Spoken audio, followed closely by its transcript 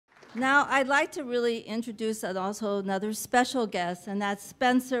Now, I'd like to really introduce also another special guest, and that's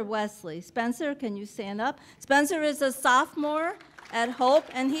Spencer Wesley. Spencer, can you stand up? Spencer is a sophomore at Hope,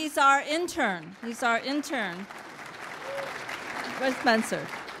 and he's our intern. He's our intern. Where's Spencer?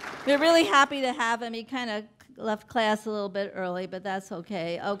 We're really happy to have him. He kind of left class a little bit early, but that's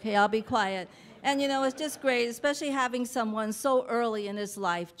okay. Okay, I'll be quiet. And you know, it's just great, especially having someone so early in his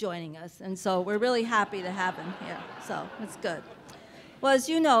life joining us. And so we're really happy to have him here. So it's good. Well, as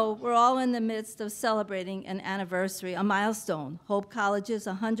you know, we're all in the midst of celebrating an anniversary, a milestone, Hope College's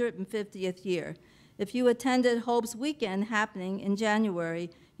 150th year. If you attended Hope's weekend happening in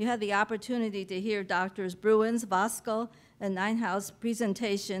January, you had the opportunity to hear Drs. Bruins, Voskuil, and Ninehouse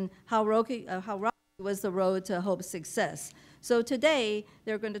presentation, how rocky was the road to Hope's success. So today,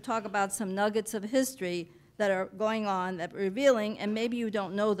 they're going to talk about some nuggets of history that are going on, that are revealing, and maybe you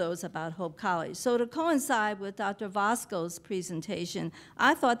don't know those about Hope College. So to coincide with Dr. Voskuil's presentation,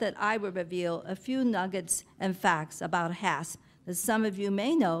 I thought that I would reveal a few nuggets and facts about HASP that some of you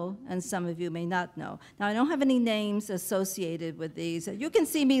may know and some of you may not know. Now, I don't have any names associated with these. You can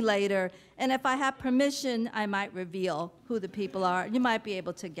see me later, and if I have permission, I might reveal who the people are. You might be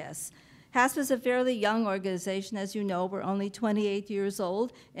able to guess. HASP is a fairly young organization. As you know, we're only 28 years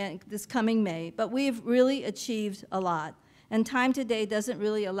old and this coming May, but we've really achieved a lot. And time today doesn't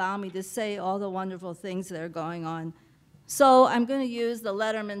really allow me to say all the wonderful things that are going on. So I'm going to use the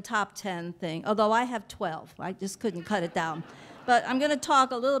Letterman top 10 thing, although I have 12. I just couldn't cut it down. But I'm going to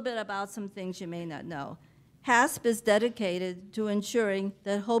talk a little bit about some things you may not know. HASP is dedicated to ensuring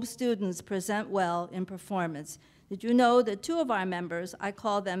that Hope students present well in performance. Did you know that 2 of our members, I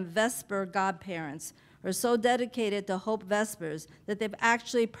call them Vesper godparents, are so dedicated to Hope Vespers that they've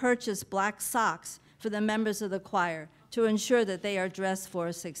actually purchased black socks for the members of the choir to ensure that they are dressed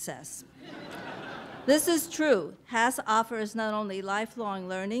for success. This is true. HASP offers not only lifelong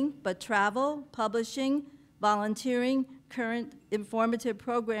learning, but travel, publishing, volunteering, current informative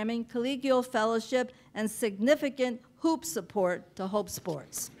programming, collegial fellowship, and significant hoop support to Hope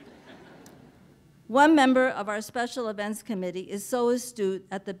Sports. One member of our special events committee is so astute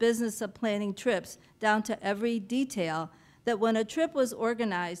at the business of planning trips down to every detail that when a trip was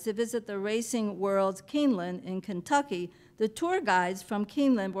organized to visit the Racing World's Keeneland in Kentucky, the tour guides from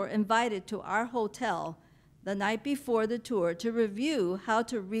Keeneland were invited to our hotel the night before the tour to review how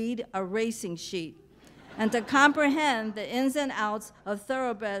to read a racing sheet and to comprehend the ins and outs of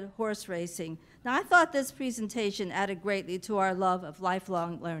thoroughbred horse racing. Now, I thought this presentation added greatly to our love of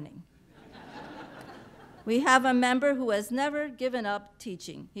lifelong learning. We have a member who has never given up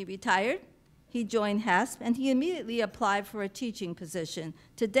teaching. He retired, he joined HASP, and he immediately applied for a teaching position.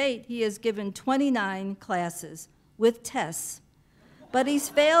 To date, he has given 29 classes with tests, but he's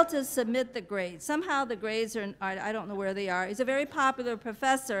failed to submit the grades. Somehow the grades are, I don't know where they are. He's a very popular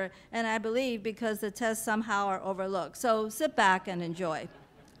professor, and I believe because the tests somehow are overlooked. So sit back and enjoy.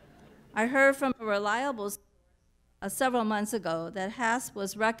 I heard from a reliable several months ago that HASP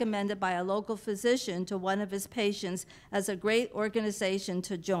was recommended by a local physician to one of his patients as a great organization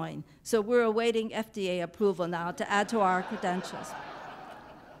to join. So we're awaiting FDA approval now to add to our credentials.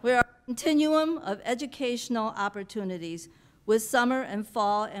 We're a continuum of educational opportunities with summer and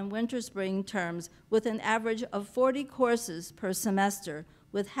fall and winter spring terms with an average of 40 courses per semester,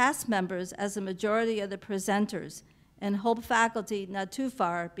 with HASP members as a majority of the presenters and Hope faculty not too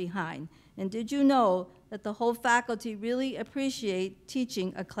far behind. And did you know that the whole faculty really appreciate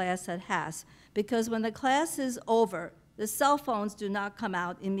teaching a class at HASP? Because when the class is over, the cell phones do not come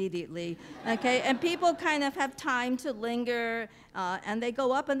out immediately, okay? And people kind of have time to linger, and they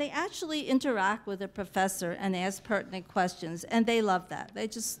go up and they actually interact with the professor and ask pertinent questions, and they love that. They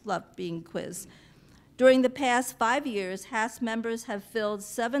just love being quizzed. During the past 5 years, HASP members have filled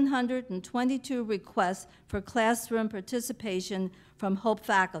 722 requests for classroom participation from Hope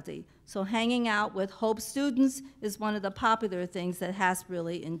faculty. So hanging out with Hope students is one of the popular things that HASP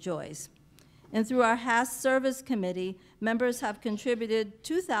really enjoys. And through our HASP Service Committee, members have contributed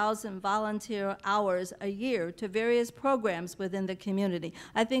 2,000 volunteer hours a year to various programs within the community.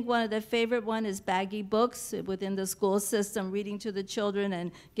 I think one of the favorite one is baggy books within the school system, reading to the children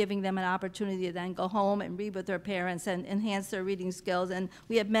and giving them an opportunity to then go home and read with their parents and enhance their reading skills. And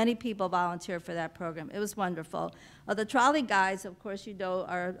we have many people volunteer for that program. It was wonderful. The trolley guides, of course, you know,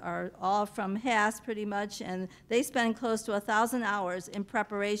 are all from HASP pretty much, and they spend close to 1,000 hours in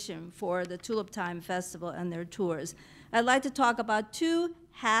preparation for the Tulip Time Festival and their tours. I'd like to talk about 2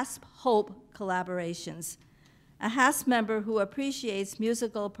 HASP Hope collaborations. A HASP member who appreciates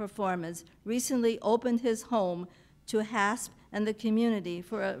musical performance recently opened his home to HASP and the community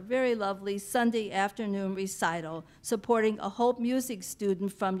for a very lovely Sunday afternoon recital supporting a Hope music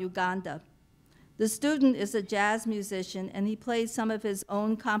student from Uganda. The student is a jazz musician, and he plays some of his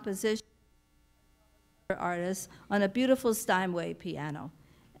own compositions artists on a beautiful Steinway piano.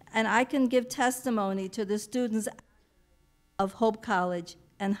 And I can give testimony to the students of Hope College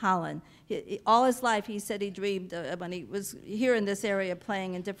and Holland. All his life, he said he dreamed, when he was here in this area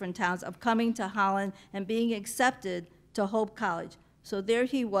playing in different towns, of coming to Holland and being accepted to Hope College. So there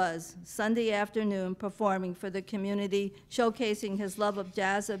he was, Sunday afternoon, performing for the community, showcasing his love of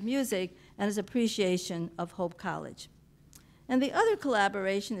jazz, of music, and his appreciation of Hope College. And the other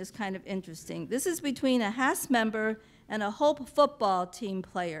collaboration is kind of interesting. This is between a HASP member and a Hope football team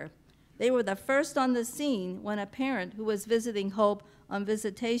player. They were the first on the scene when a parent who was visiting Hope on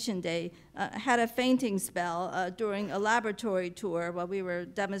visitation day had a fainting spell during a laboratory tour while we were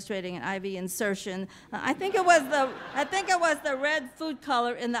demonstrating an IV insertion. I think it was the red food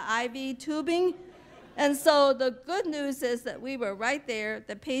color in the IV tubing. And so the good news is that we were right there.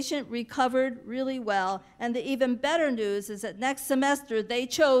 The patient recovered really well. And the even better news is that next semester they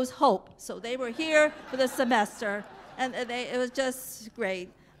chose Hope. So they were here for the semester. And it was just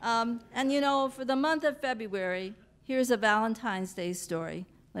great. And you know, for the month of February, here's a Valentine's Day story.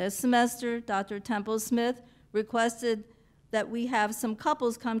 Last semester, Dr. Temple Smith requested that we have some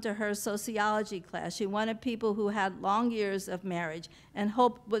couples come to her sociology class. She wanted people who had long years of marriage, and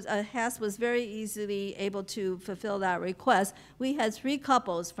HASP was very easily able to fulfill that request. We had 3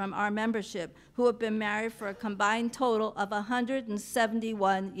 couples from our membership who have been married for a combined total of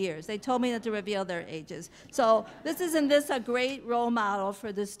 171 years. They told me not to reveal their ages. So isn't this a great role model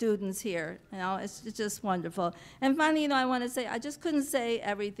for the students here? You know, it's just wonderful. And finally, you know, I want to say, I just couldn't say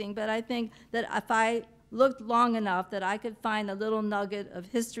everything, but I think that if I looked long enough that I could find a little nugget of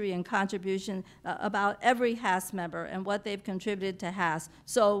history and contribution about every HASP member and what they've contributed to HASP.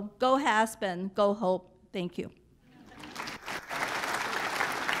 So go HASP and go Hope. Thank you.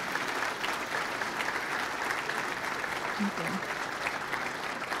 Okay.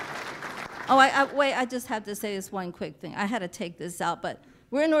 Oh, wait, I just have to say this one quick thing. I had to take this out, but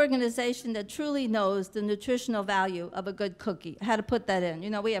we're an organization that truly knows the nutritional value of a good cookie. I had to put that in. You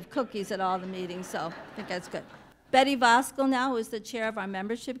know, we have cookies at all the meetings, so I think that's good. Betty Voskuil now, who is the chair of our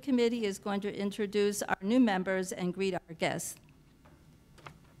membership committee, is going to introduce our new members and greet our guests.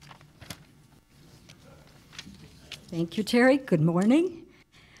 Thank you, Terry. Good morning.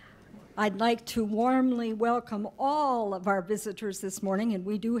 I'd like to warmly welcome all of our visitors this morning, and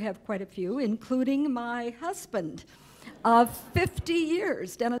we do have quite a few, including my husband of 50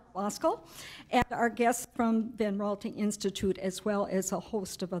 years, Dennis Voskuil, and our guests from Van Raalte Institute, as well as a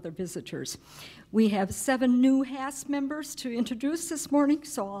host of other visitors. We have 7 new HASP members to introduce this morning,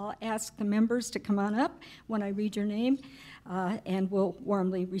 so I'll ask the members to come on up when I read your name, and we'll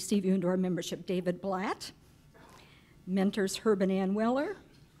warmly receive you into our membership. David Blatt, mentors Herb and Ann Weller,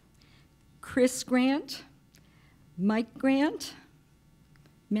 Chris Grant, Mike Grant,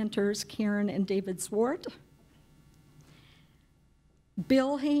 mentors Karen and David Swart,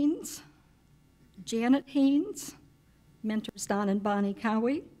 Bill Haynes, Janet Haynes, mentors Don and Bonnie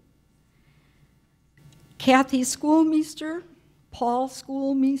Cowie, Kathy Schoolmeester, Paul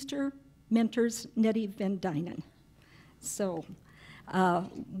Schoolmeester, mentors Nettie Van Dynen. So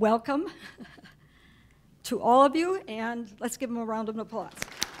welcome to all of you, and let's give them a round of applause.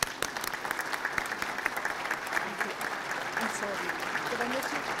 I'm sorry, did I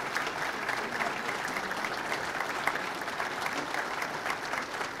miss you?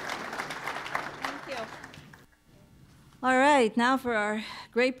 All right, now for our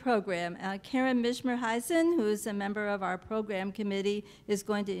great program. Karen Mishmer-Heisen, who is a member of our program committee, is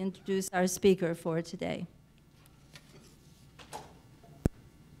going to introduce our speaker for today.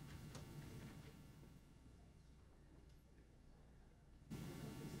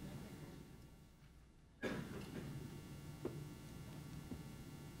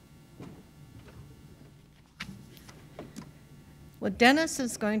 Well, Dennis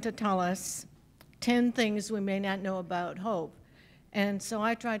is going to tell us 10 things we may not know about Hope. And so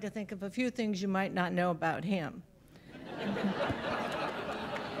I tried to think of a few things you might not know about him.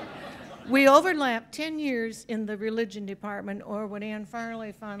 We overlapped 10 years in the religion department, or what Ann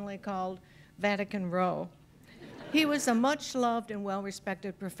Farley fondly called Vatican Row. He was a much loved and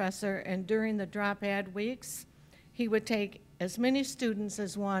well-respected professor, and during the drop-ad weeks, he would take as many students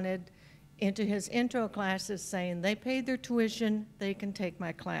as wanted into his intro classes saying, they paid their tuition, they can take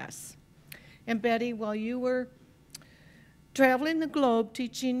my class. And Betty, while you were traveling the globe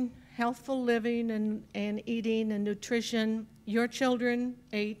teaching healthful living and eating and nutrition, your children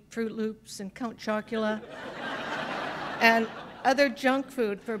ate Fruit Loops and Count Chocula and other junk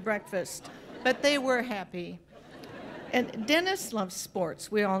food for breakfast. But they were happy. And Dennis loves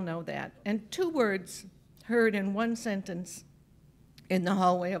sports, we all know that. And two words heard in one sentence in the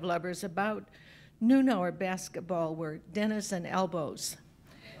hallway of lovers about noon hour basketball were Dennis and elbows.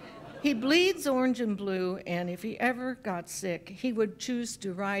 He bleeds orange and blue, and if he ever got sick, he would choose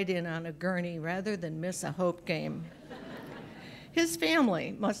to ride in on a gurney rather than miss a Hope game. His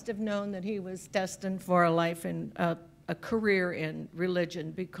family must have known that he was destined for a life in a career in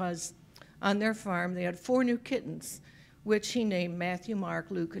religion, because on their farm they had 4 new kittens, which he named Matthew, Mark,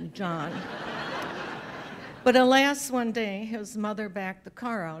 Luke, and John. But alas, one day his mother backed the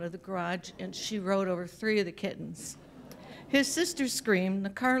car out of the garage and she rode over 3 of the kittens. His sister screamed,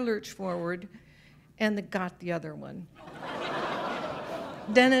 the car lurched forward, and got the other one.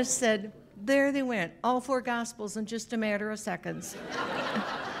 Dennis said, there they went, all 4 gospels in just a matter of seconds.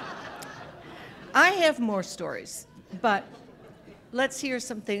 I have more stories, but let's hear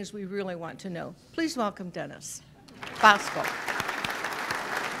some things we really want to know. Please welcome Dennis. Voskuil.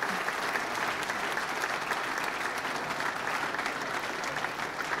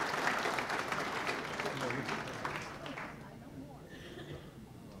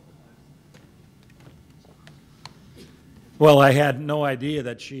 Well, I had no idea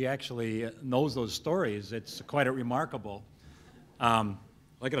that she actually knows those stories. It's quite remarkable. I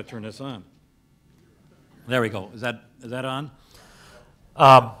got to turn this on. There we go. Is that on?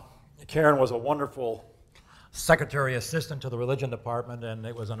 Karen was a wonderful secretary assistant to the religion department, and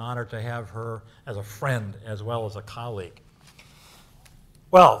it was an honor to have her as a friend as well as a colleague.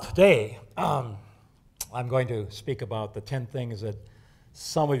 Well, today I'm going to speak about the 10 things that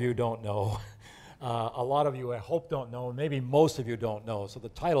some of you don't know. A lot of you, I hope, don't know, and maybe most of you don't know. So the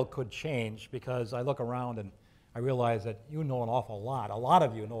title could change, because I look around and I realize that you know an awful lot. A lot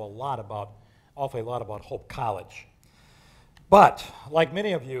of you know awfully lot about Hope College. But like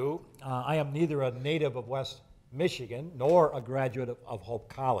many of you, I am neither a native of West Michigan nor a graduate of Hope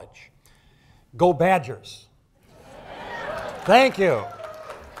College. Go Badgers. Thank you.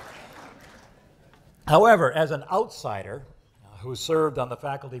 However, as an outsider who served on the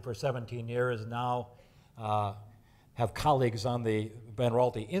faculty for 17 years, now have colleagues on the Van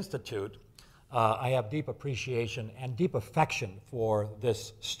Raalte Institute, I have deep appreciation and deep affection for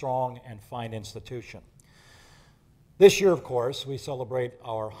this strong and fine institution. This year, of course, we celebrate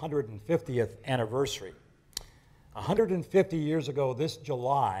our 150th anniversary. 150 years ago this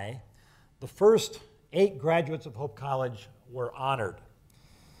July, the first 8 graduates of Hope College were honored.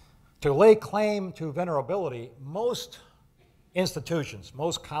 To lay claim to venerability, most institutions,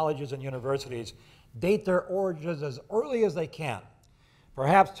 most colleges and universities date their origins as early as they can,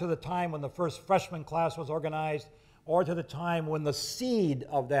 perhaps to the time when the first freshman class was organized, or to the time when the seed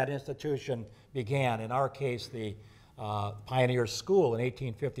of that institution began, in our case, the Pioneer School in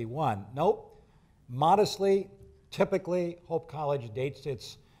 1851. Nope, modestly, typically, Hope College dates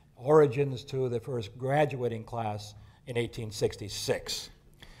its origins to the first graduating class in 1866.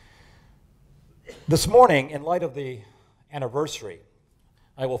 This morning, in light of the anniversary,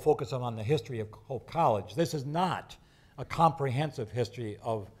 I will focus on the history of Hope College. This is not a comprehensive history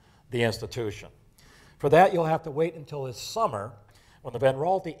of the institution. For that, you'll have to wait until this summer, when the Van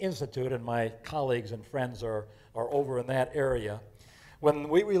Raalte Institute and my colleagues and friends are over in that area, when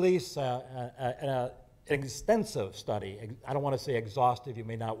we release an extensive study. I don't want to say exhaustive, you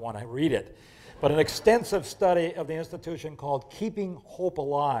may not want to read it, but an extensive study of the institution called Keeping Hope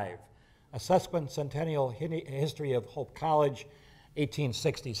Alive, a sesquicentennial history of Hope College,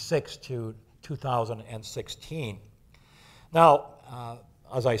 1866 to 2016. Now,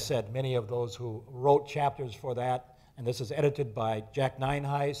 as I said, many of those who wrote chapters for that, and this is edited by Jack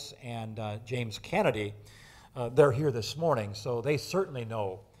Nienhuis and James Kennedy, they're here this morning, so they certainly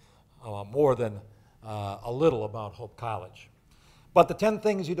know more than a little about Hope College. But the 10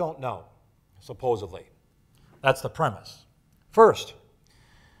 things you don't know, supposedly, that's the premise. First,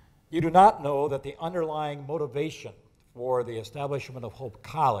 you do not know that the underlying motivation for the establishment of Hope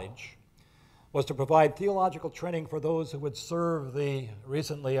College was to provide theological training for those who would serve the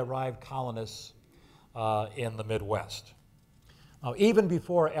recently arrived colonists in the Midwest. Now, even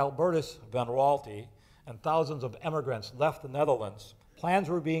before Albertus Van Raalte and thousands of immigrants left the Netherlands, plans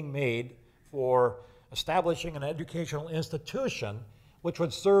were being made for establishing an educational institution which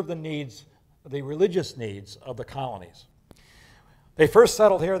would serve the needs, the religious needs of the colonies. They first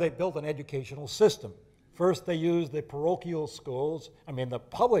settled here, they built an educational system. First, they used the parochial schools, the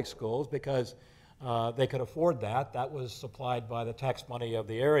public schools, because they could afford that. That was supplied by the tax money of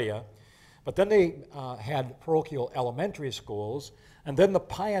the area. But then they had parochial elementary schools, and then the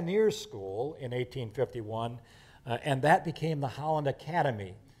Pioneer School in 1851 and that became the Holland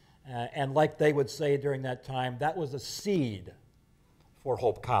Academy. And like they would say during that time, that was the seed for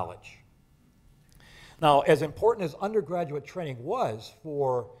Hope College. Now, as important as undergraduate training was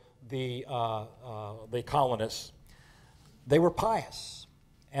for the colonists, they were pious.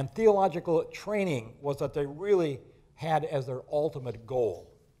 And theological training was that they really had as their ultimate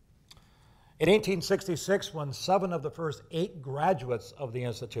goal. In 1866, when 7 of the first 8 graduates of the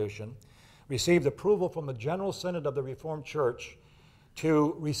institution received approval from the General Synod of the Reformed Church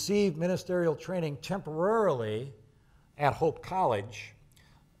to receive ministerial training temporarily at Hope College,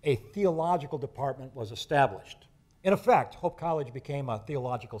 a theological department was established. In effect, Hope College became a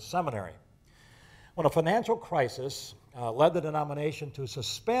theological seminary. When a financial crisis led the denomination to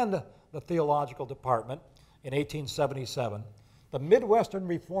suspend the theological department in 1877, the Midwestern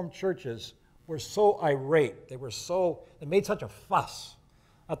Reformed churches were so irate, they made such a fuss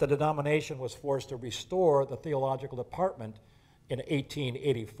that the denomination was forced to restore the theological department in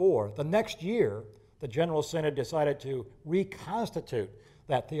 1884. The next year, the General Synod decided to reconstitute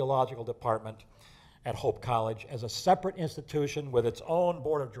that theological department at Hope College as a separate institution with its own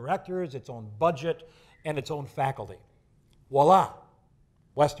board of directors, its own budget, and its own faculty. Voila,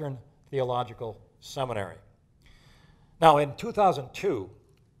 Western Theological Seminary. Now, in 2002,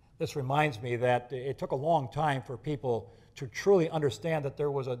 this reminds me that it took a long time for people to truly understand that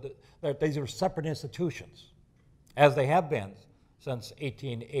that these are separate institutions, as they have been since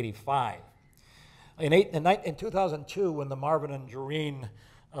 1885. In 2002, when the Marvin and Jareen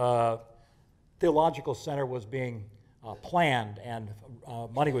Theological Center was being planned and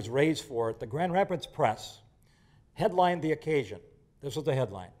money was raised for it, the Grand Rapids Press headlined the occasion. This was the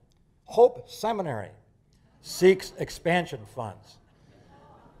headline: Hope Seminary seeks expansion funds.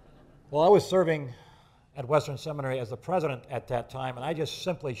 Well, I was serving at Western Seminary as the president at that time, and I just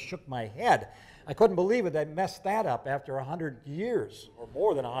simply shook my head. I couldn't believe it. They messed that up after 100 years, or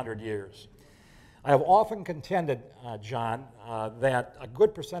more than 100 years. I have often contended, John, that a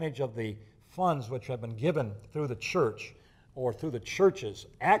good percentage of the funds which have been given through the church or through the churches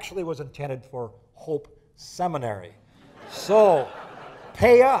actually was intended for Hope Seminary. So,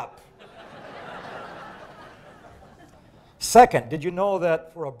 pay up. Second, did you know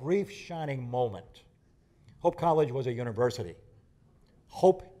that for a brief shining moment, Hope College was a university?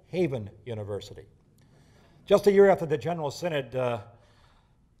 Hope Haven University. Just a year after the General Synod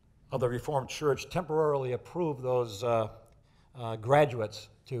of the Reformed Church temporarily approved those graduates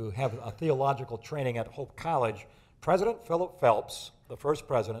to have a theological training at Hope College, President Philip Phelps, the first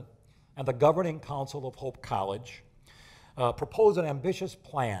president, and the governing council of Hope College proposed an ambitious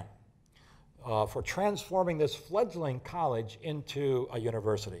plan for transforming this fledgling college into a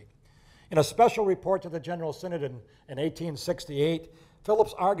university. In a special report to the General Synod in 1868,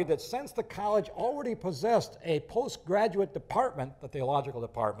 Phillips argued that since the college already possessed a postgraduate department, the theological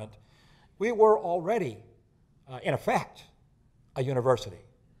department, we were already, in effect, a university.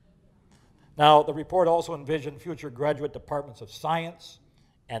 Now, the report also envisioned future graduate departments of science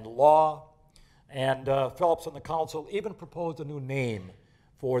and law, and Phillips and the council even proposed a new name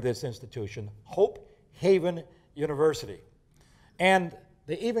for this institution, Hope Haven University. And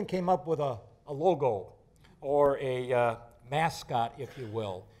they even came up with a logo, or a mascot, if you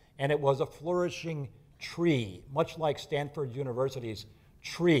will, and it was a flourishing tree, much like Stanford University's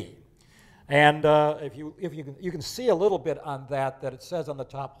tree. And if you can see a little bit on that it says on the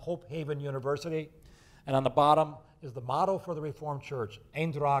top, Hope Haven University, and on the bottom is the motto for the Reformed Church,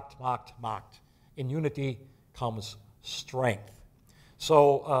 Eendracht maakt macht. In unity comes strength.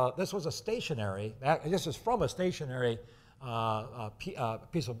 So this was a stationery, this is from a stationery,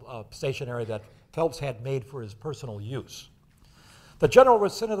 piece of stationery that Phelps had made for his personal use. The General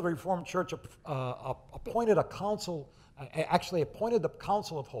Synod of the Reformed Church appointed a council, actually appointed the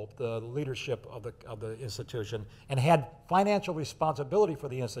Council of Hope, the leadership of the institution, and had financial responsibility for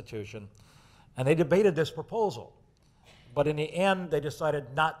the institution, and they debated this proposal. But in the end, they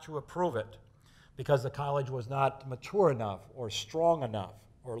decided not to approve it because the college was not mature enough or strong enough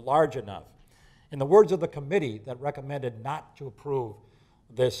or large enough. In the words of the committee that recommended not to approve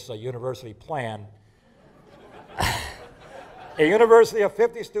this university plan, a university of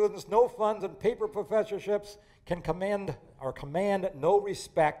 50 students, no funds, and paper professorships can command no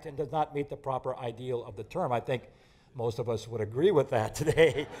respect and does not meet the proper ideal of the term. I think most of us would agree with that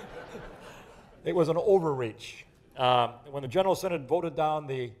today. It was an overreach. When the General Synod voted down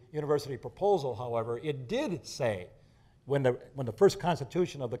the university proposal, however, it did say, when the first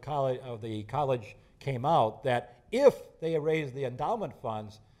constitution of the college came out, that if they raised the endowment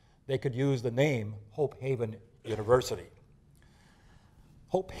funds, they could use the name Hope Haven University.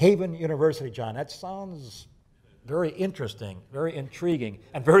 Hope Haven University, John, that sounds very interesting, very intriguing,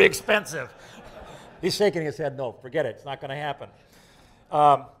 and very expensive. He's shaking his head, no, forget it, it's not going to happen.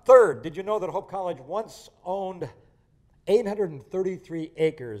 Third, did you know that Hope College once owned 833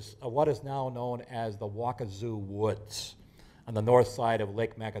 acres of what is now known as the Wakazoo Woods on the north side of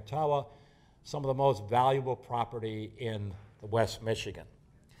Lake Macatawa, some of the most valuable property in West Michigan.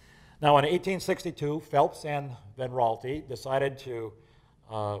 Now, in 1862, Phelps and Van Raalte decided to,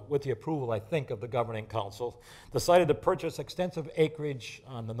 with the approval, I think, of the governing council, decided to purchase extensive acreage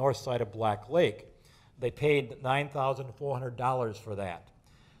on the north side of Black Lake. They paid $9,400 for that.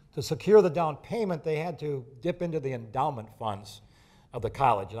 To secure the down payment, they had to dip into the endowment funds of the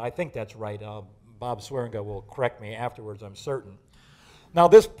college, and I think that's right. Bob Swearinga will correct me afterwards, I'm certain. Now,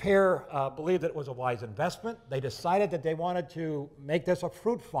 this pair believed that it was a wise investment. They decided that they wanted to make this a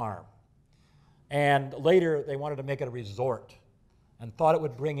fruit farm, and later they wanted to make it a resort, and thought it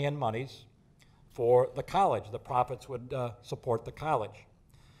would bring in monies for the college. The profits would support the college.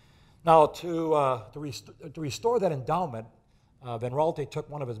 Now, to restore that endowment, Van Raalte took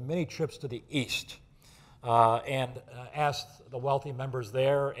one of his many trips to the east and asked the wealthy members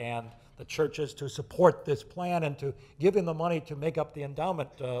there and the churches to support this plan and to give him the money to make up the endowment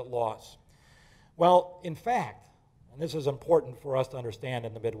loss. Well, in fact, and this is important for us to understand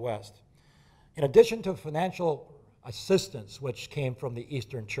in the Midwest, in addition to financial assistance which came from the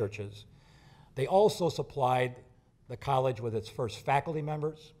eastern churches, they also supplied the college with its first faculty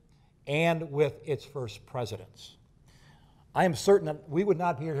members and with its first presidents. I am certain that we would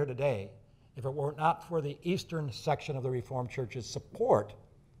not be here today if it were not for the eastern section of the Reformed Church's support,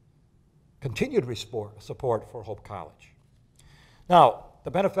 continued support for Hope College. Now,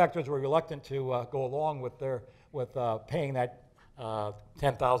 the benefactors were reluctant to go along with paying that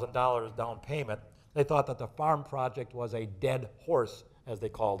 $10,000 down payment. They thought that the farm project was a dead horse, as they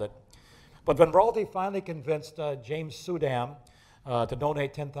called it. But Van Raalte finally convinced James Sudam to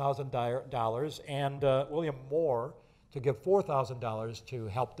donate $10,000 and William Moore to give $4,000 to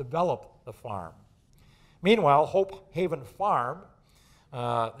help develop the farm. Meanwhile, Hope Haven Farm,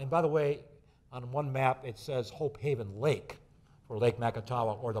 and by the way, on one map it says Hope Haven Lake for Lake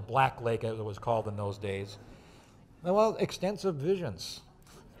Macatawa, or the Black Lake as it was called in those days. Well, extensive visions.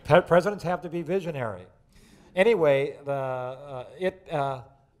 Presidents have to be visionary. Anyway,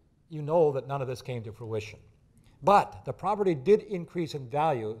 you know that none of this came to fruition. But the property did increase in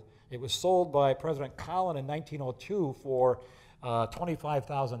value. It was sold by President Collin in 1902 for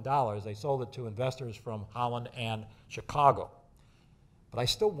 $25,000. They sold it to investors from Holland and Chicago. But I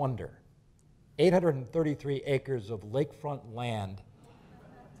still wonder, 833 acres of lakefront land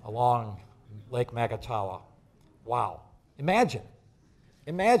along Lake Macatawa. Wow. Imagine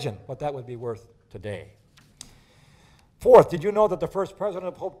what that would be worth today. Fourth, did you know that the first president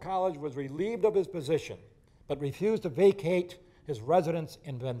of Hope College was relieved of his position, but refused to vacate his residence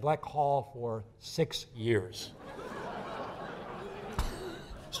in Van Vleck Hall for 6 years?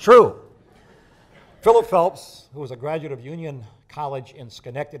 It's true. Philip Phelps, who was a graduate of Union College in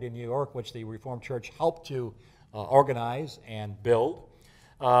Schenectady, New York, which the Reformed Church helped to organize and build.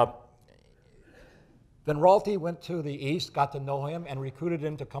 Van Raalte went to the east, got to know him, and recruited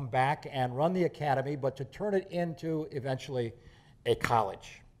him to come back and run the academy, but to turn it into eventually a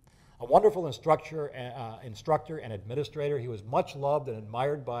college. A wonderful instructor and administrator. He was much loved and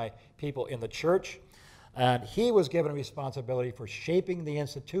admired by people in the church, and he was given responsibility for shaping the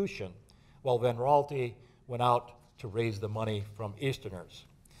institution while Van Raalte went out to raise the money from Easterners.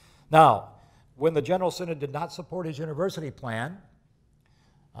 Now, when the General Synod did not support his university plan,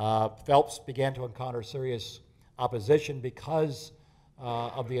 Phelps began to encounter serious opposition because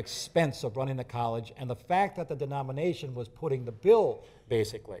of the expense of running the college and the fact that the denomination was putting the bill,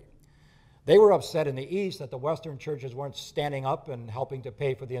 basically. They were upset in the East that the Western churches weren't standing up and helping to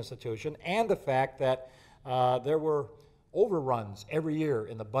pay for the institution, and the fact that there were overruns every year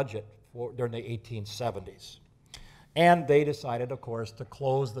in the budget during the 1870s. And they decided, of course, to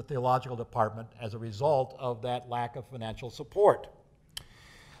close the theological department as a result of that lack of financial support.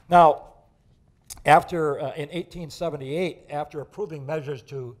 Now, in 1878, after approving measures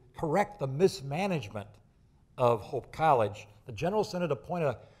to correct the mismanagement of Hope College, the General Synod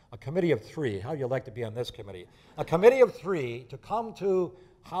appointed a committee of three. How do you like to be on this committee? A committee of three to come to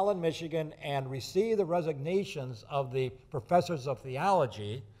Holland, Michigan, and receive the resignations of the professors of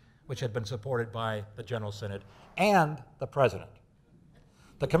theology, which had been supported by the General Synod, and the president.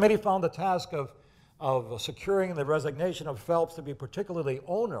 The committee found the task of securing the resignation of Phelps to be particularly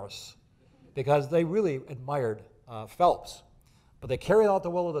onerous because they really admired Phelps. But they carried out the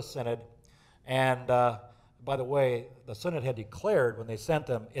will of the Synod, and by the way, the Senate had declared when they sent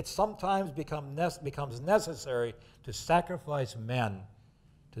them, it sometimes becomes necessary to sacrifice men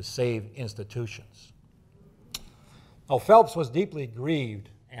to save institutions. Now, Phelps was deeply grieved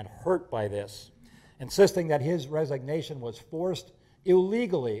and hurt by this, insisting that his resignation was forced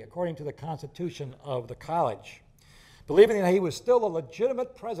illegally according to the Constitution of the college. Believing that he was still a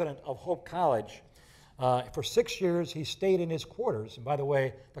legitimate president of Hope College, for 6 years he stayed in his quarters. And by the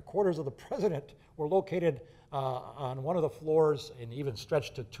way, the quarters of the president were located on one of the floors and even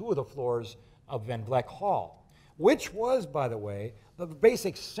stretched to 2 of the floors of Van Vleck Hall, which was, by the way, the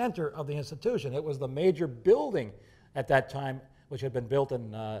basic center of the institution. It was the major building at that time, which had been built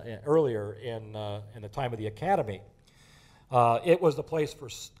earlier in the time of the academy. It was the place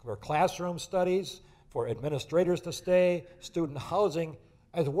for classroom studies, for administrators to stay, student housing,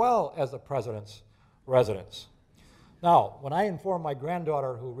 as well as the president's residence. Now, when I informed my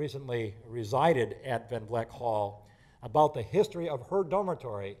granddaughter, who recently resided at Van Vleck Hall, about the history of her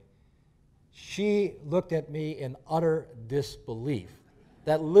dormitory, she looked at me in utter disbelief.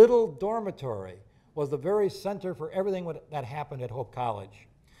 That little dormitory was the very center for everything that happened at Hope College.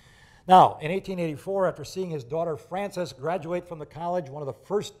 Now, in 1884, after seeing his daughter Frances graduate from the college, one of the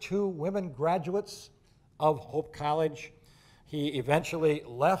first 2 women graduates of Hope College, he eventually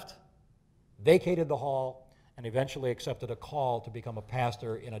left, vacated the hall, and eventually accepted a call to become a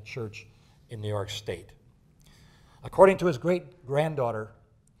pastor in a church in New York State. According to his great-granddaughter,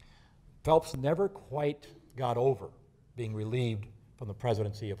 Phelps never quite got over being relieved from the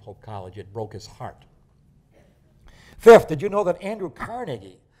presidency of Hope College. It broke his heart. Fifth, did you know that Andrew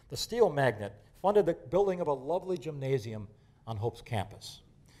Carnegie, the steel magnate, funded the building of a lovely gymnasium on Hope's campus?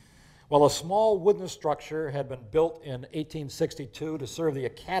 Well, a small wooden structure had been built in 1862 to serve the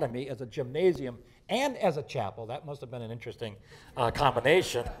academy as a gymnasium and as a chapel. That must have been an interesting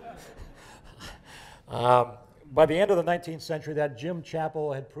combination. By the end of the 19th century, that gym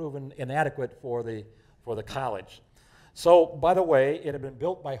chapel had proven inadequate for the college. So, by the way, it had been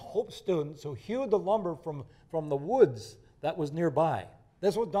built by Hope students who hewed the lumber from the woods that was nearby.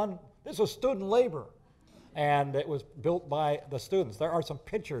 This was student labor, and it was built by the students. There are some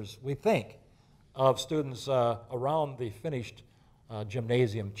pictures, we think, of students around the finished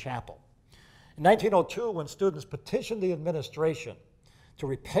gymnasium chapel. In 1902, when students petitioned the administration to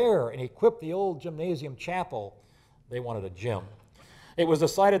repair and equip the old gymnasium chapel, they wanted a gym. It was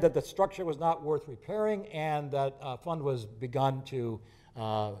decided that the structure was not worth repairing, and that a fund was begun to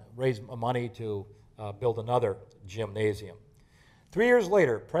raise money to build another gymnasium. 3 years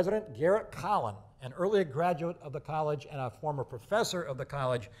later, President Garrett Collin, an early graduate of the college and a former professor of the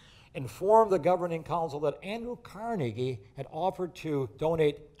college, informed the governing council that Andrew Carnegie had offered to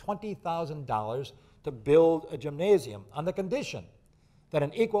donate $20,000 to build a gymnasium on the condition that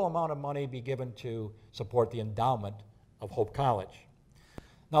an equal amount of money be given to support the endowment of Hope College.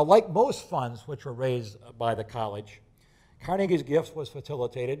 Now, like most funds which were raised by the college, Carnegie's gift was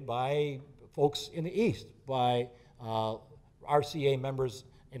facilitated by folks in the East, by RCA members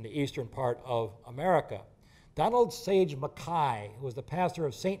in the eastern part of America. Donald Sage Mackay, who was the pastor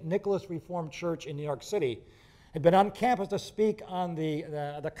of St. Nicholas Reformed Church in New York City, had been on campus to speak on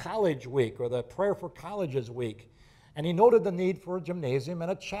the College Week, or the Prayer for Colleges Week, and he noted the need for a gymnasium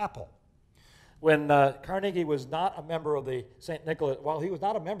and a chapel. When Carnegie was not a member of the St. Nicholas, well, he was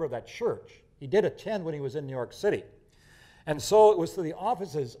not a member of that church. He did attend when he was in New York City. And so it was through the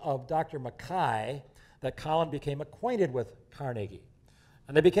offices of Dr. Mackay that Collin became acquainted with Carnegie.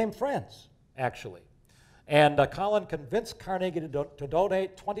 And they became friends, actually. And Collin convinced Carnegie to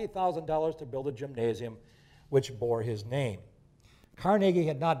donate $20,000 to build a gymnasium, which bore his name. Carnegie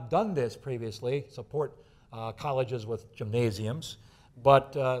had not done this previously, support colleges with gymnasiums,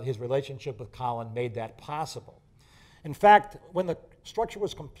 but his relationship with Collin made that possible. In fact, when the structure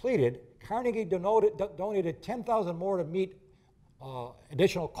was completed, Carnegie donated $10,000 more to meet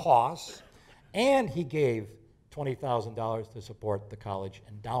additional costs, and he gave $20,000 to support the college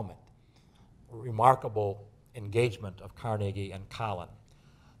endowment. A remarkable engagement of Carnegie and Collin.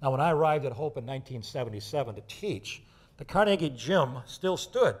 Now, when I arrived at Hope in 1977 to teach, the Carnegie Gym still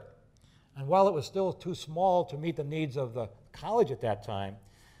stood. And while it was still too small to meet the needs of the college at that time,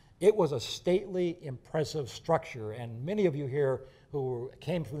 it was a stately, impressive structure. And many of you here who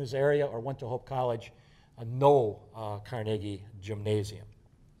came from this area or went to Hope College know Carnegie Gymnasium.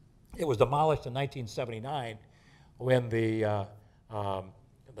 It was demolished in 1979 when the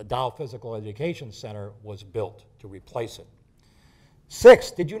Dow Physical Education Center was built to replace it.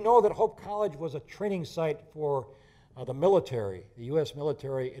 Sixth, did you know that Hope College was a training site for the military, the U.S.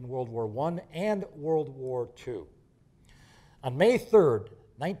 military in World War I and World War II? On May 3rd,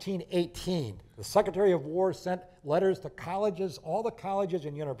 1918, the Secretary of War sent letters to colleges, all the colleges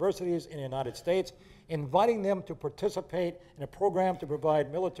and universities in the United States, inviting them to participate in a program to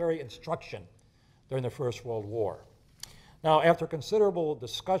provide military instruction during the First World War. Now, after considerable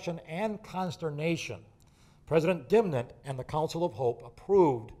discussion and consternation, President Dimnent and the Council of Hope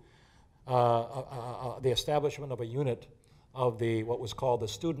approved the establishment of a unit of what was called the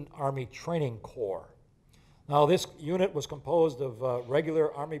Student Army Training Corps. Now, this unit was composed of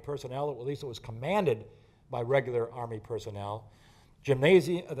regular Army personnel, or at least it was commanded by regular Army personnel.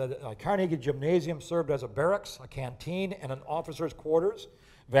 The Carnegie Gymnasium served as a barracks, a canteen, and an officer's quarters.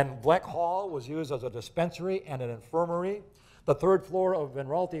 Van Vleck Hall was used as a dispensary and an infirmary. The third floor of Van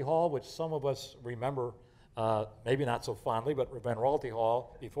Raalte Hall, which some of us remember, maybe not so fondly, but Van Raalte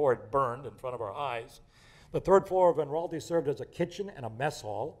Hall, before it burned in front of our eyes. The third floor of Van Raalte served as a kitchen and a mess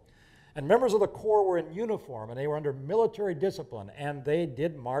hall. And members of the Corps were in uniform, and they were under military discipline, and they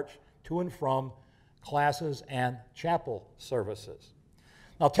did march to and from classes and chapel services.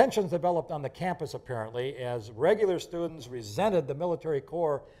 Now, tensions developed on the campus, apparently, as regular students resented the military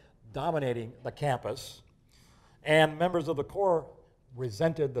corps dominating the campus, and members of the Corps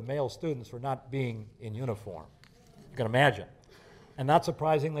resented the male students for not being in uniform. You can imagine. And not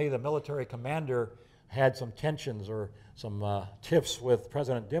surprisingly, the military commander had some tensions or some tiffs with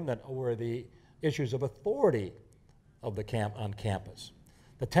President Dimnent over the issues of authority of the on campus.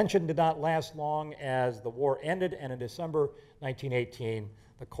 The tension did not last long as the war ended, and in December 1918,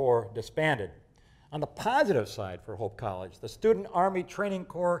 the Corps disbanded. On the positive side for Hope College, the Student Army Training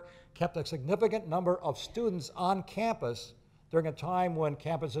Corps kept a significant number of students on campus during a time when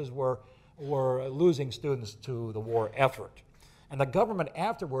campuses were losing students to the war effort. And the government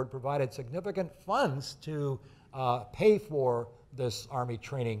afterward provided significant funds to pay for this Army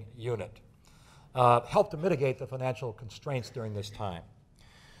training unit, helped to mitigate the financial constraints during this time.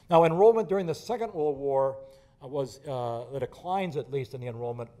 Now, enrollment during the Second World War the declines, at least in the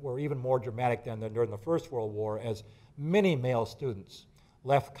enrollment, were even more dramatic than during the First World War, as many male students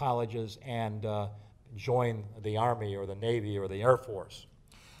left colleges and joined the Army or the Navy or the Air Force.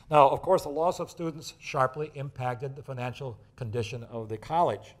 Now, of course, the loss of students sharply impacted the financial condition of the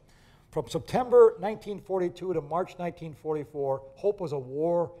college. From September 1942 to March 1944, Hope was a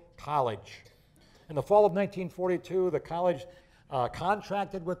war college. In the fall of 1942, the college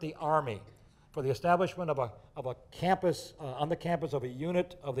contracted with the Army for the establishment of a campus, on the campus of a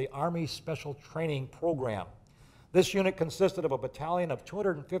unit of the Army Special Training Program. This unit consisted of a battalion of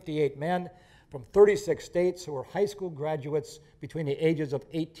 258 men from 36 states who were high school graduates between the ages of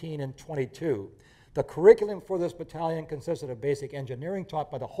 18 and 22. The curriculum for this battalion consisted of basic engineering taught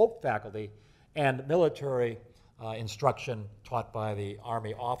by the Hope faculty and military instruction taught by the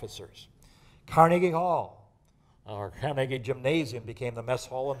Army officers. Carnegie Hall, or Carnegie Gymnasium, became the mess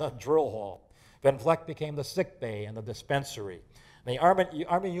hall and the drill hall. Van Vleck became the sick bay and the dispensary. The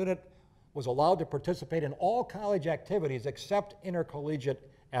Army unit was allowed to participate in all college activities except intercollegiate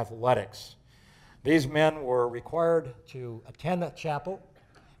athletics. These men were required to attend chapel,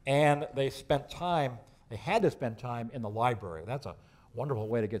 and they had to spend time in the library. That's a wonderful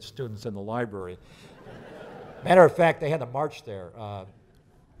way to get students in the library. Matter of fact, they had to march there.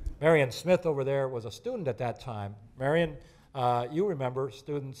 Marion Smith over there was a student at that time. Marion, you remember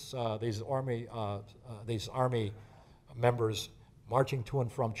students, these Army members marching to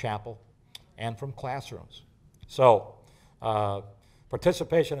and from chapel and from classrooms. So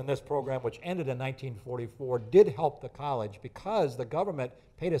participation in this program, which ended in 1944, did help the college because the government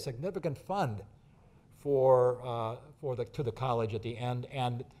paid a significant fund to the college at the end,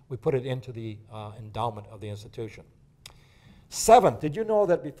 and we put it into the endowment of the institution. Seventh, did you know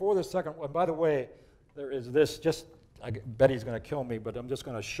that before the second one, by the way, there is this, Betty's going to kill me, but I'm just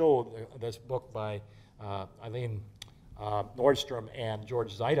going to show this book by Eileen Nordstrom and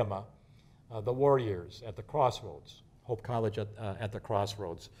George Zeidema, The Warriors at the Crossroads, Hope College at the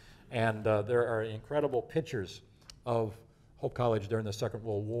Crossroads. And there are incredible pictures of Hope College during the Second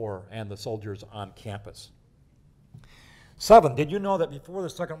World War and the soldiers on campus. 7, did you know that before the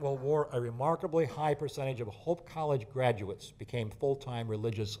Second World War, a remarkably high percentage of Hope College graduates became full-time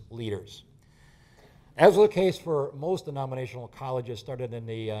religious leaders? As was the case for most denominational colleges started in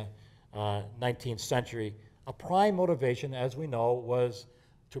the 19th century, a prime motivation, as we know, was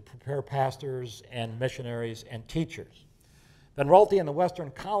to prepare pastors and missionaries and teachers. Van Raalte and the Western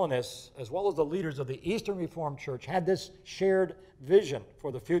colonists, as well as the leaders of the Eastern Reformed Church, had this shared vision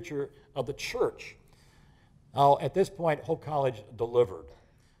for the future of the church. Now, at this point, Hope College delivered.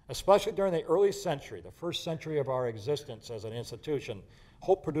 Especially during the early century, the first century of our existence as an institution,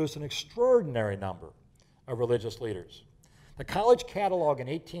 Hope produced an extraordinary number of religious leaders. The college catalog in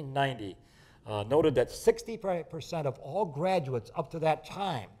 1890 noted that 60% of all graduates up to that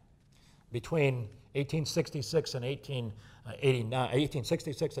time, between 1866 and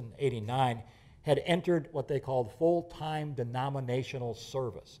 1866 and 89, had entered what they called full-time denominational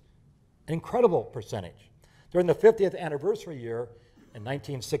service. An incredible percentage. During the 50th anniversary year in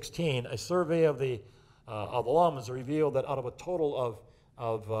 1916, a survey of the alums revealed that out of a total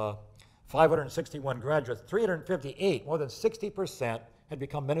of 561 graduates, 358, more than 60%, had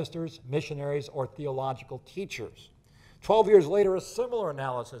become ministers, missionaries, or theological teachers. 12 years later, a similar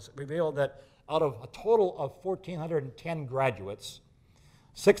analysis revealed that out of a total of 1,410 graduates,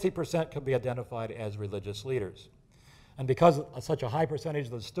 60% could be identified as religious leaders. And because such a high percentage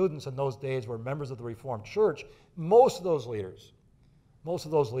of the students in those days were members of the Reformed Church, most of those leaders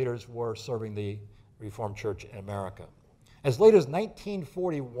were serving the Reformed Church in America. As late as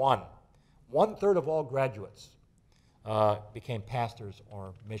 1941, 1/3 of all graduates became pastors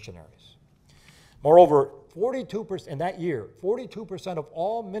or missionaries. Moreover, 42% in that year, 42% of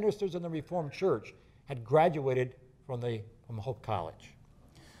all ministers in the Reformed Church had graduated from Hope College.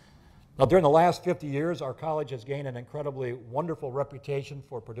 Now, during the last 50 years, our college has gained an incredibly wonderful reputation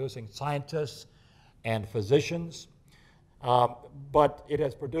for producing scientists and physicians, but it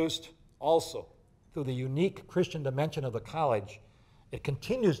has produced also, through the unique Christian dimension of the college, it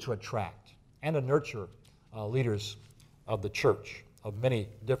continues to attract and to nurture leaders of the church of many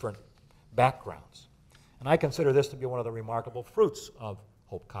different backgrounds. And I consider this to be one of the remarkable fruits of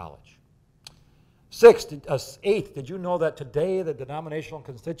Hope College. Eighth, did you know that today the denominational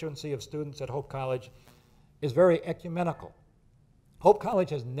constituency of students at Hope College is very ecumenical? Hope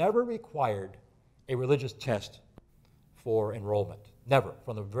College has never required a religious test for enrollment. Never,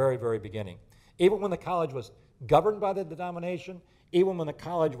 from the very, very beginning. Even when the college was governed by the denomination, even when the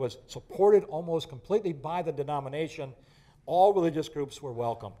college was supported almost completely by the denomination, all religious groups were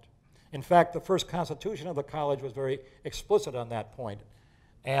welcomed. In fact, the first constitution of the college was very explicit on that point.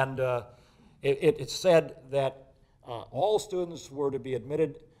 And it said that all students were to be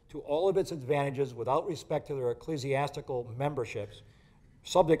admitted to all of its advantages without respect to their ecclesiastical memberships,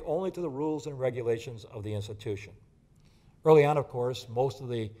 subject only to the rules and regulations of the institution. Early on, of course, most of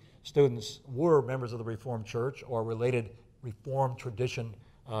the students were members of the Reformed Church or related Reformed tradition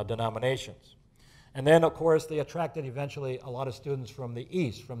denominations. And then, of course, they attracted eventually a lot of students from the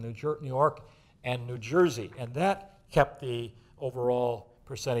East, from New York and New Jersey, and that kept the overall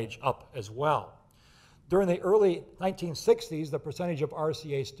percentage up as well. During the early 1960s, the percentage of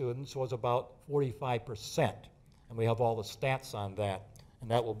RCA students was about 45%, and we have all the stats on that, and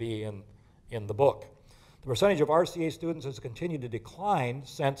that will be in the book. The percentage of RCA students has continued to decline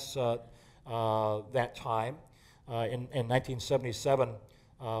since that time. In 1977,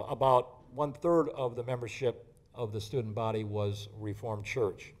 about 1/3 of the membership of the student body was Reformed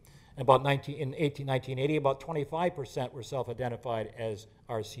Church. And in 1980, about 25% were self-identified as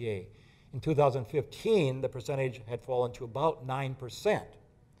RCA. In 2015, the percentage had fallen to about 9%.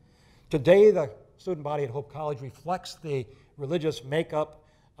 Today, the student body at Hope College reflects the religious makeup,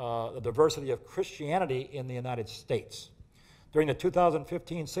 the diversity of Christianity in the United States. During the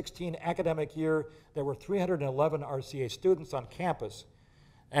 2015-16 academic year, there were 311 RCA students on campus,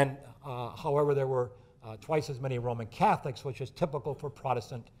 and however, there were twice as many Roman Catholics, which is typical for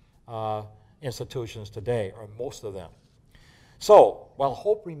Protestant institutions today, or most of them. So, while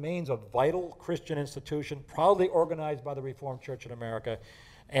Hope remains a vital Christian institution, proudly organized by the Reformed Church in America,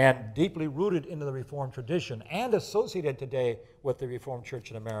 and deeply rooted into the Reformed tradition, and associated today with the Reformed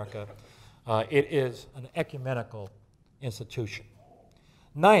Church in America, it is an ecumenical institution.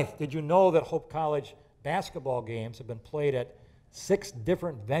 Ninth, did you know that Hope College basketball games have been played at 6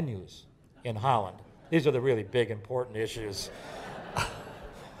 different venues in Holland? These are the really big, important issues.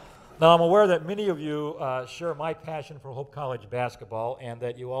 Now, I'm aware that many of you share my passion for Hope College basketball, and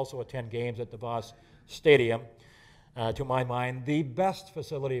that you also attend games at the Voskuil Stadium. To my mind, the best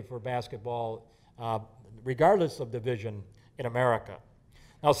facility for basketball, regardless of division, in America.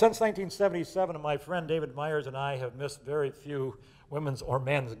 Now, since 1977, my friend David Myers and I have missed very few women's or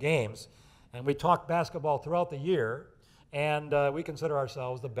men's games, and we talk basketball throughout the year, and we consider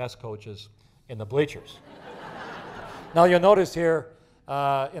ourselves the best coaches in the bleachers. Now, you'll notice here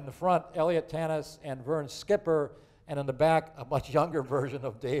in the front, Elliot Tanis and Vern Skipper, and in the back, a much younger version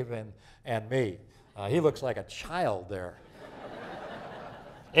of Dave and me. He looks like a child there.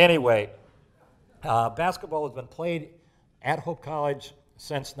 Anyway, basketball has been played at Hope College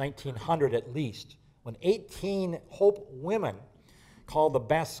since 1900 at least, when 18 Hope women, called the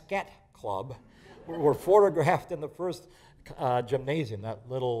Basket Club, were photographed in the first gymnasium, that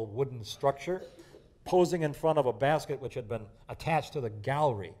little wooden structure. posing in front of a basket which had been attached to the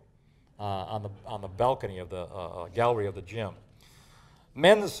gallery on the balcony of the gallery of the gym.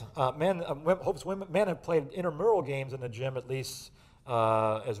 Men have played intramural games in the gym at least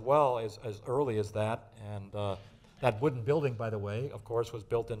as well as early as that. And that wooden building, by the way, of course, was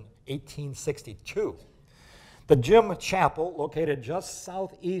built in 1862. The gym chapel, located just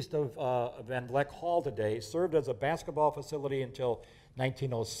southeast of Van Vleck Hall today, served as a basketball facility until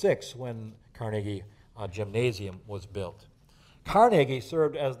 1906 when Carnegie Gymnasium was built. Carnegie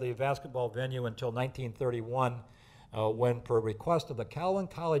served as the basketball venue until 1931 when, per request of the Calvin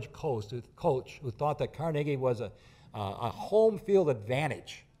College coach who thought that Carnegie was a home field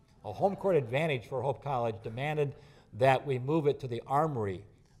advantage, a home court advantage for Hope College, demanded that we move it to the Armory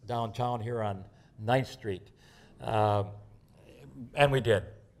downtown here on 9th Street. And we did.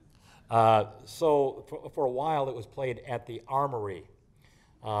 So for a while it was played at the Armory.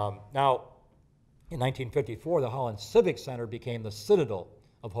 Now, in 1954, the Holland Civic Center became the citadel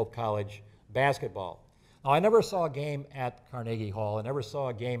of Hope College basketball. Now, I never saw a game at Carnegie Hall. I never saw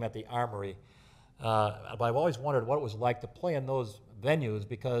a game at the Armory. But I've always wondered what it was like to play in those venues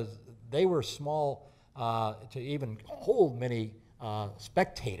because they were small to even hold many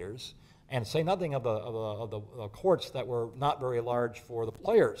spectators, and say nothing of the courts that were not very large for the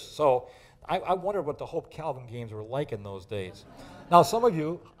players. So I wondered what the Hope Calvin games were like in those days. Now, some of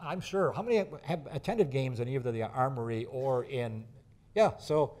you, I'm sure, how many have attended games in either the Armory or in, yeah,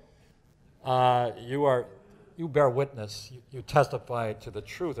 so you bear witness, you testify to the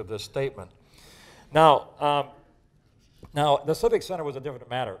truth of this statement. Now, the Civic Center was a different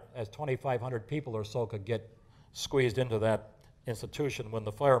matter, as 2,500 people or so could get squeezed into that institution when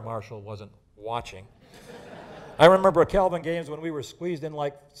the fire marshal wasn't watching. I remember Calvin games when we were squeezed in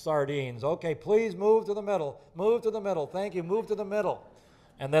like sardines. Okay, please move to the middle, thank you, move to the middle.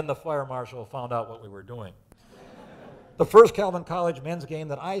 And then the fire marshal found out what we were doing. The first Calvin College men's game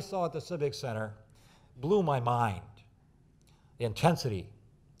that I saw at the Civic Center blew my mind. The intensity,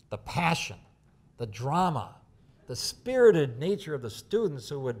 the passion, the drama, the spirited nature of the students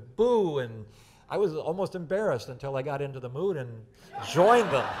who would boo, and I was almost embarrassed until I got into the mood and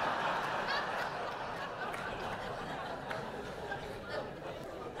joined them.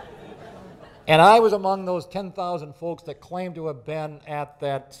 And I was among those 10,000 folks that claimed to have been at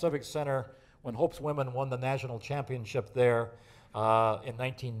that Civic Center when Hope's women won the national championship there in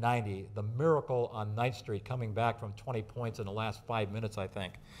 1990. The miracle on 9th Street, coming back from 20 points in the last 5 minutes, I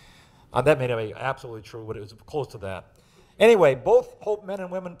think. That may not be absolutely true, but it was close to that. Anyway, both Hope men and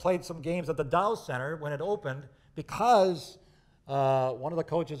women played some games at the Dow Center when it opened because one of the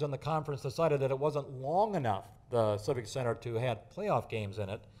coaches in the conference decided that it wasn't long enough, the Civic Center, to have playoff games in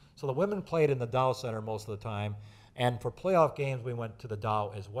it. So the women played in the Dow Center most of the time. And for playoff games, we went to the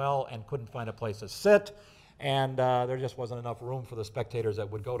Dow as well and couldn't find a place to sit. And there just wasn't enough room for the spectators that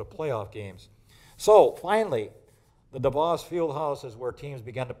would go to playoff games. So finally, the DeVos Fieldhouse is where teams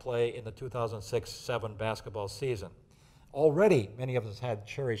began to play in the 2006-07 basketball season. Already, many of us had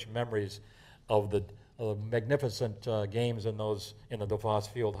cherished memories of the magnificent games in the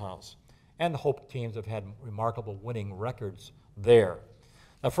DeVos Fieldhouse. And the Hope teams have had remarkable winning records there.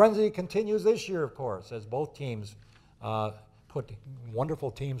 The frenzy continues this year, of course, as both teams put wonderful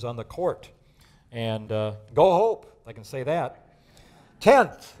teams on the court. And go Hope, I can say that.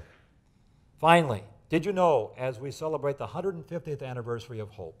 10th, finally, did you know, as we celebrate the 150th anniversary of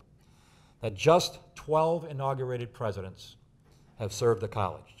Hope, that just 12 inaugurated presidents have served the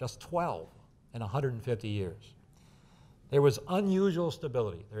college? Just 12 in 150 years. There was unusual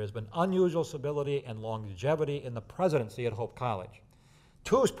stability. There has been unusual stability and longevity in the presidency at Hope College.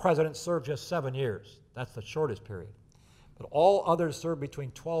 2 presidents served just 7 years. That's the shortest period. But all others served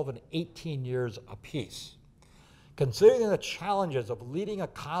between 12 and 18 years apiece. Considering the challenges of leading a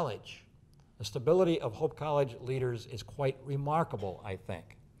college, the stability of Hope College leaders is quite remarkable, I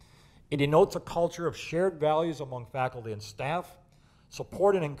think. It denotes a culture of shared values among faculty and staff,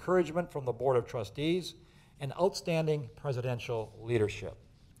 support and encouragement from the Board of Trustees, and outstanding presidential leadership.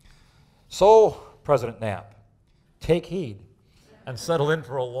 So, President Knapp, take heed and settle in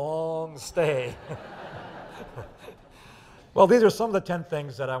for a long stay. Well, these are some of the 10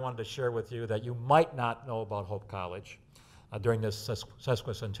 things that I wanted to share with you that you might not know about Hope College during this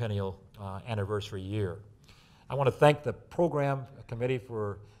sesquicentennial anniversary year. I want to thank the program committee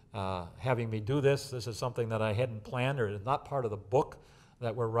for having me do this. This is something that I hadn't planned, or is not part of the book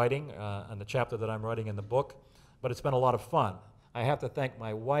that we're writing, and the chapter that I'm writing in the book, but it's been a lot of fun. I have to thank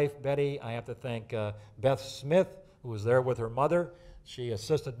my wife, Betty. I have to thank Beth Smith, who was there with her mother. She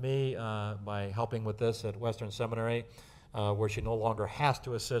assisted me by helping with this at Western Seminary, where she no longer has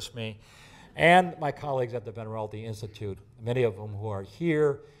to assist me. and my colleagues at the Veneralty Institute, many of them who are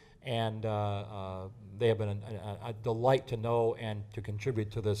here, and they have been a delight to know and to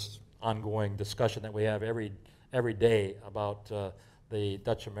contribute to this ongoing discussion that we have every day about the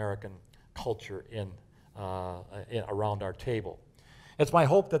Dutch-American culture around our table. It's my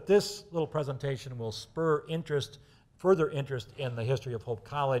hope that this little presentation will spur further interest in the history of Hope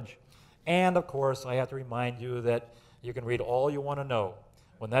College. And of course, I have to remind you that you can read all you want to know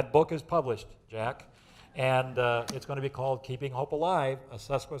when that book is published, Jack. And it's going to be called Keeping Hope Alive, A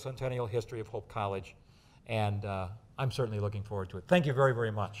Sesquicentennial History of Hope College. And I'm certainly looking forward to it. Thank you very,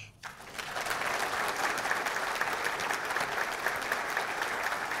 very much.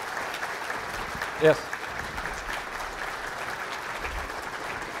 Yes.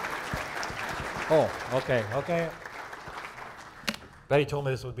 Oh, okay. Betty told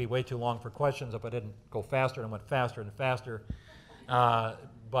me this would be way too long for questions if I didn't go faster, and I went faster and faster.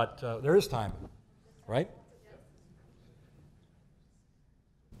 But there is time, right?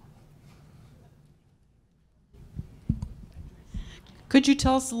 Could you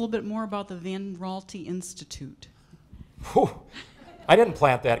tell us a little bit more about the Veneralty Institute? Whew. I didn't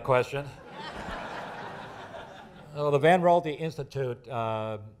plant that question. The Veneralty Institute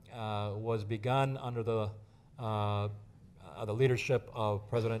was begun under the leadership of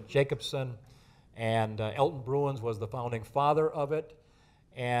President Jacobson, and Elton Bruins was the founding father of it.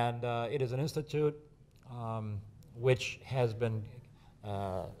 And it is an institute which has been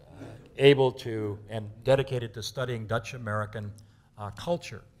able to and dedicated to studying Dutch-American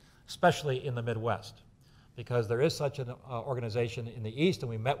culture, especially in the Midwest, because there is such an organization in the East, and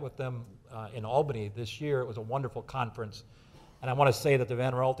we met with them in Albany this year. It was a wonderful conference. And I want to say that the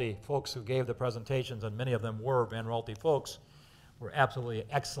Veneralty folks who gave the presentations, and many of them were Veneralty folks, were absolutely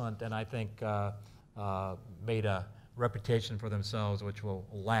excellent, and I think made a reputation for themselves which will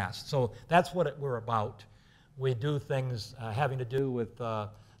last. So that's what we're about. We do things having to do with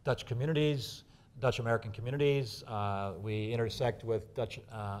Dutch communities, Dutch American communities. We intersect with Dutch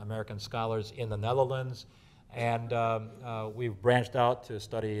American scholars in the Netherlands, and we've branched out to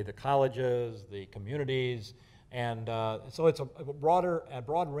study the colleges, the communities, and so it's a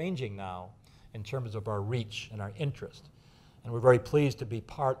broad-ranging now in terms of our reach and our interest. And we're very pleased to be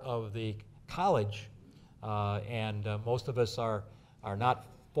part of the college, and most of us are not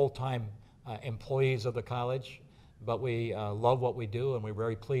full-time employees of the college, but we love what we do, and we're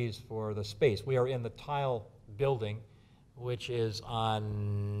very pleased for the space. We are in the Tile building, which is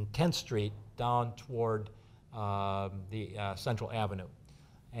on 10th Street down toward the Central Avenue.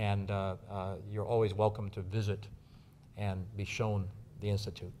 And you're always welcome to visit and be shown the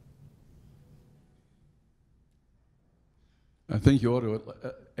Institute. I think you ought to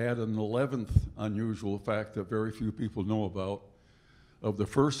add an 11th unusual fact that very few people know about. Of the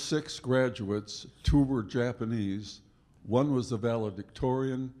first 6 graduates, 2 were Japanese, 1 was the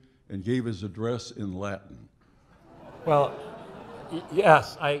valedictorian and gave his address in Latin. Well,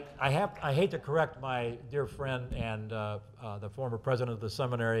 yes, I hate to correct my dear friend and the former president of the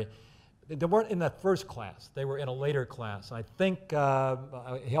seminary. They weren't in that first class. They were in a later class. I think,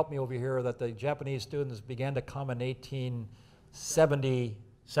 help me over here, that the Japanese students began to come in 1870,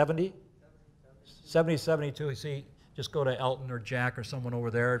 72. You see, just go to Elton or Jack or someone over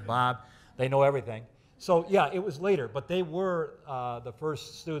there, Bob. They know everything. So yeah, it was later, but they were the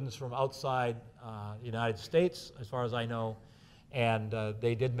first students from outside the United States, as far as I know, and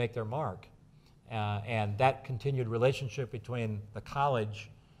they did make their mark. And that continued relationship between the college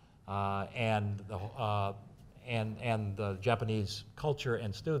and the Japanese culture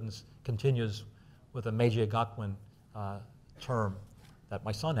and students continues with a Meiji Gakuin term that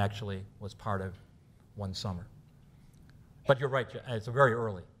my son actually was part of one summer. But you're right, it's very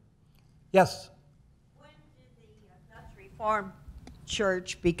early. Yes? When did the Dutch Reformed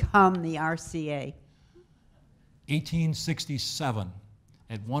Church become the RCA? 1867,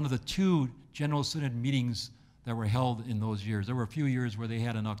 at one of the 2 General Synod meetings that were held in those years. There were a few years where they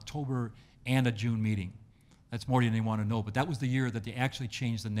had an October and a June meeting. That's more than you want to know, but that was the year that they actually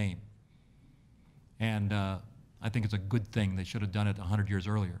changed the name. And I think it's a good thing. They should have done it 100 years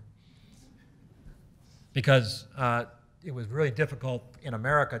earlier. Because it was really difficult in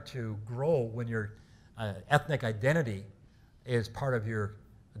America to grow when your ethnic identity is part of your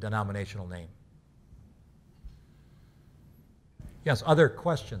denominational name. Yes, other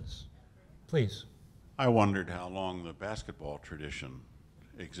questions, please. I wondered how long the basketball tradition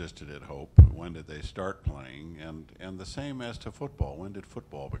existed at Hope. When did they start playing? And the same as to football. When did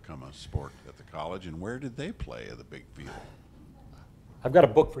football become a sport at the college, and where did they play at the big field? I've got a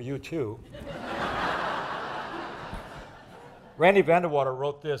book for you, too. Randy Vanderwater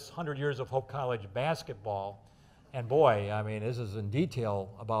wrote this 100 Years of Hope College Basketball, and boy, I mean, this is in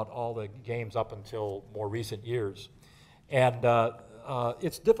detail about all the games up until more recent years. And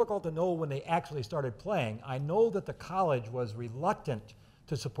it's difficult to know when they actually started playing. I know that the college was reluctant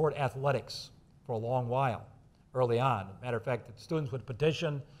to support athletics for a long while, early on. Matter of fact, the students would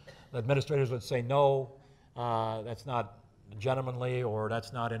petition, the administrators would say, no, that's not gentlemanly, or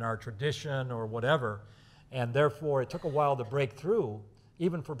that's not in our tradition, or whatever. And therefore, it took a while to break through,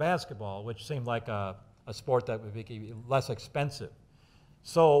 even for basketball, which seemed like a sport that would be less expensive.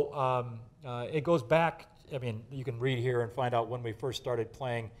 So it goes back, I mean, you can read here and find out when we first started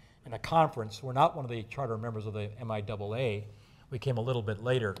playing in a conference. We're not one of the charter members of the MIAA. We came a little bit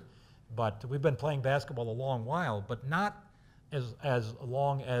later. But we've been playing basketball a long while, but not as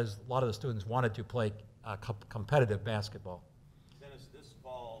long as a lot of the students wanted to play competitive basketball. Dennis, this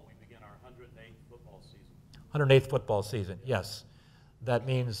fall we begin our 108th football season. 108th football season, yes. That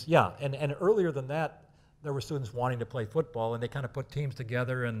means, yeah, and earlier than that, there were students wanting to play football, and they kind of put teams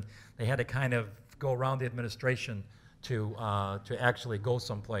together, and they had to kind of go around the administration to actually go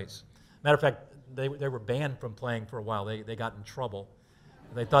someplace. Matter of fact, they were banned from playing for a while. They got in trouble.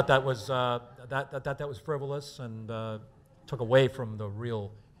 They thought that was that was frivolous and took away from the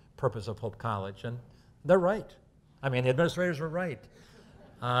real purpose of Hope College, and they're right. I mean, the administrators were right.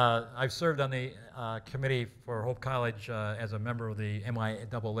 I've served on the committee for Hope College as a member of the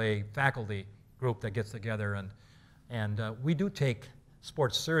MIAA faculty group that gets together, and we do take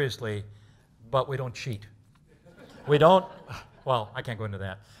sports seriously, but we don't cheat. We don't. Well, I can't go into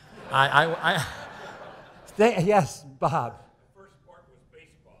that. Yes, Bob.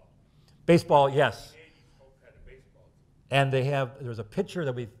 Baseball, yes. And there's a picture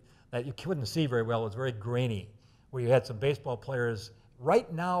that you couldn't see very well. It was very grainy, where you had some baseball players.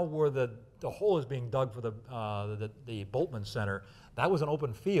 Right now, where the hole is being dug for the Boltman Center, that was an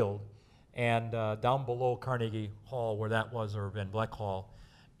open field, and down below Carnegie Hall, where that was, or Van Vleck Hall,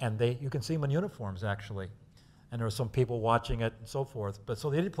 and you can see them in uniforms, actually. And there were some people watching it and so forth. But so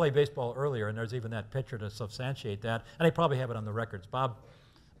they did play baseball earlier, and there's even that picture to substantiate that. And they probably have it on the records. Bob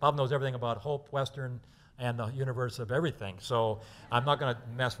knows everything about Hope, Western, and the universe of everything. So I'm not going to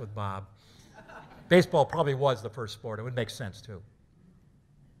mess with Bob. Baseball probably was the first sport. It would make sense, too.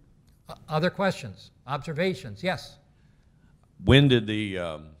 Other questions? Observations? Yes? When did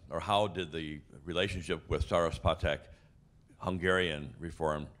or how did the relationship with Staros Patek, Hungarian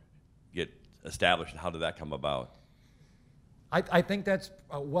reform, get established, and how did that come about? I think that's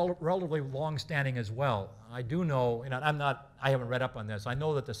relatively long-standing as well. I do know, I haven't read up on this. I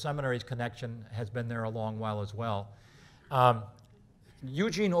know that the seminary's connection has been there a long while as well.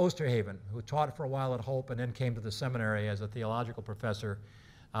 Eugene Osterhaven, who taught for a while at Hope and then came to the seminary as a theological professor,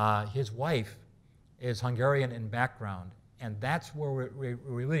 his wife is Hungarian in background, and that's where we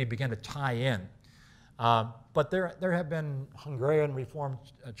really began to tie in. But there have been Hungarian Reformed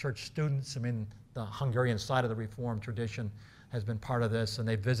Church students. I mean, the Hungarian side of the Reformed tradition has been part of this, and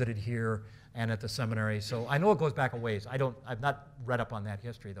they visited here and at the seminary. So I know it goes back a ways. I've not read up on that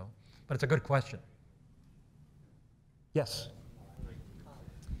history, though. But it's a good question. Yes?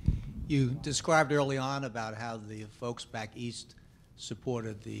 You described early on about how the folks back east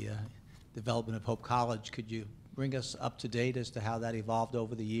supported the development of Hope College. Could you bring us up to date as to how that evolved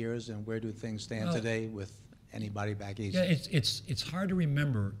over the years, and where do things stand today with anybody back east? Yeah, it's hard to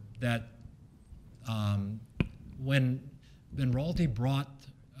remember that when Ralty brought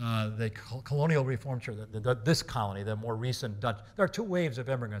the colonial Reformed Church, this colony, the more recent Dutch, there are two waves of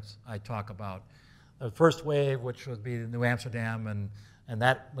immigrants I talk about. The first wave, which would be New Amsterdam, and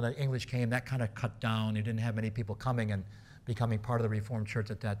that, when the English came, that kind of cut down. You didn't have many people coming and becoming part of the Reformed Church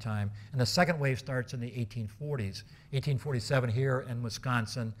at that time. And the second wave starts in the 1840s. 1847 here in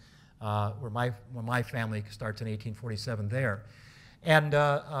Wisconsin, where my family starts in 1847 there. And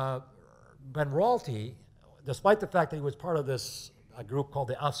Ben Ralty, despite the fact that he was part of this group called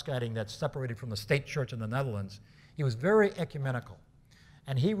the Afscheiding that's separated from the state church in the Netherlands, he was very ecumenical.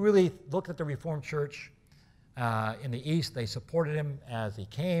 And he really looked at the Reformed Church in the East. They supported him as he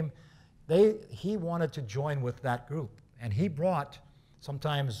came. He wanted to join with that group. And he brought,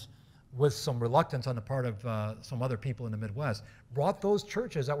 sometimes with some reluctance on the part of some other people in the Midwest, brought those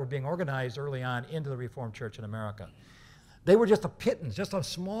churches that were being organized early on into the Reformed Church in America. They were just a pittance, just a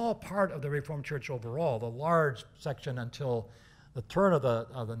small part of the Reformed Church overall. The large section until the turn of the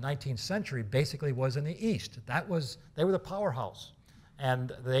 19th century basically was in the East. They were the powerhouse.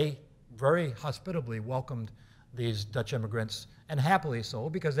 And they very hospitably welcomed these Dutch immigrants, and happily so,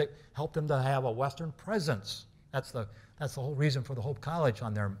 because it helped them to have a Western presence. That's the whole reason for the Hope College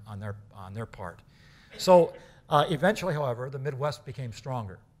on their part. So Eventually, however, the Midwest became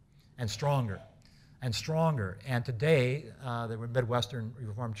stronger and stronger and stronger. And today, there were Midwestern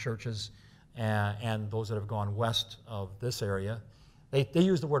Reformed churches and those that have gone west of this area. They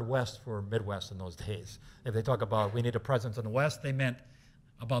used the word west for Midwest in those days. If they talk about we need a presence in the West, they meant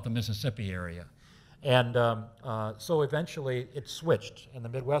about the Mississippi area. And so eventually it switched, and the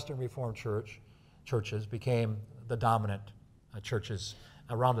Midwestern Reformed churches became the dominant churches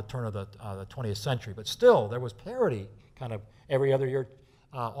around the turn of the 20th century. But still, there was parity kind of every other year,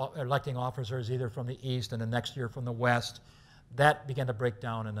 electing officers either from the East and the next year from the West. That began to break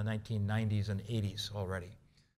down in the 1990s and 80s already.